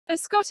A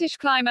Scottish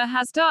climber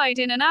has died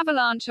in an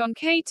avalanche on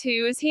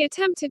K2 as he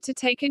attempted to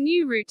take a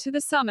new route to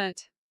the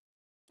summit.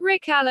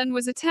 Rick Allen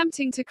was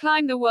attempting to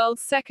climb the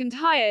world's second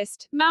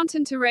highest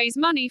mountain to raise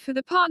money for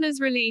the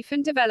Partners Relief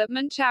and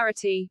Development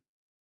charity.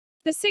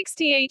 The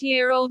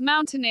 68-year-old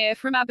mountaineer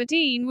from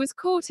Aberdeen was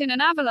caught in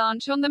an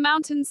avalanche on the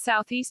mountain's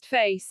southeast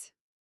face.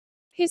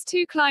 His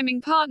two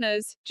climbing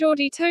partners,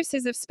 Jordi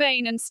Toses of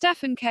Spain and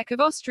Stefan Keck of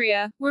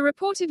Austria, were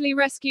reportedly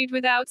rescued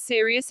without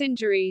serious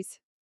injuries.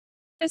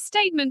 A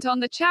statement on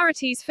the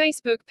charity's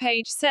Facebook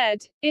page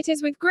said, "It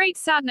is with great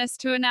sadness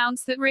to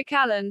announce that Rick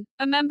Allen,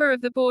 a member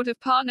of the board of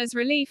Partners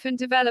Relief and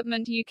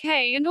Development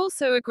UK and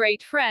also a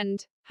great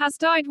friend, has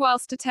died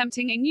whilst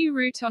attempting a new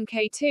route on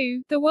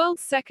K2, the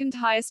world's second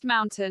highest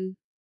mountain."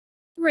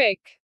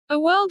 Rick, a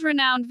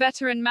world-renowned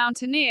veteran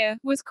mountaineer,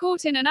 was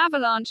caught in an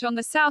avalanche on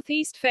the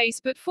southeast face,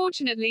 but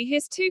fortunately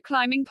his two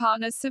climbing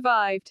partners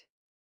survived.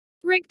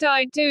 Rick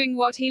died doing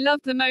what he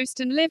loved the most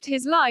and lived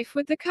his life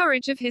with the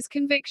courage of his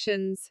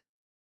convictions.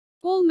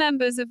 All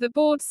members of the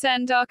board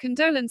send our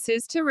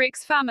condolences to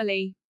Rick's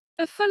family.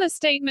 A fuller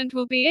statement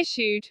will be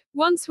issued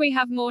once we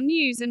have more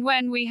news and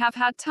when we have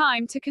had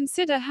time to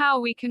consider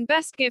how we can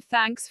best give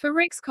thanks for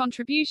Rick's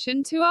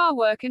contribution to our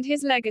work and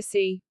his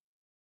legacy.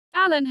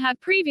 Allen had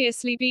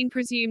previously been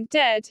presumed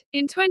dead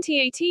in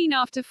 2018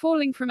 after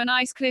falling from an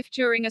ice cliff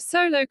during a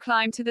solo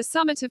climb to the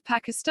summit of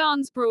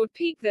Pakistan's Broad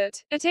Peak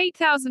that, at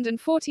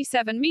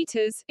 8,047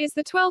 meters, is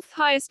the 12th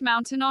highest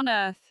mountain on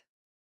Earth.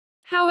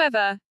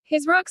 However,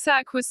 his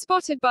rucksack was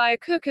spotted by a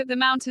cook at the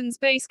mountain's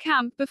base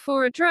camp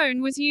before a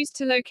drone was used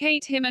to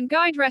locate him and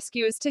guide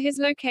rescuers to his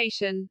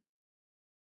location.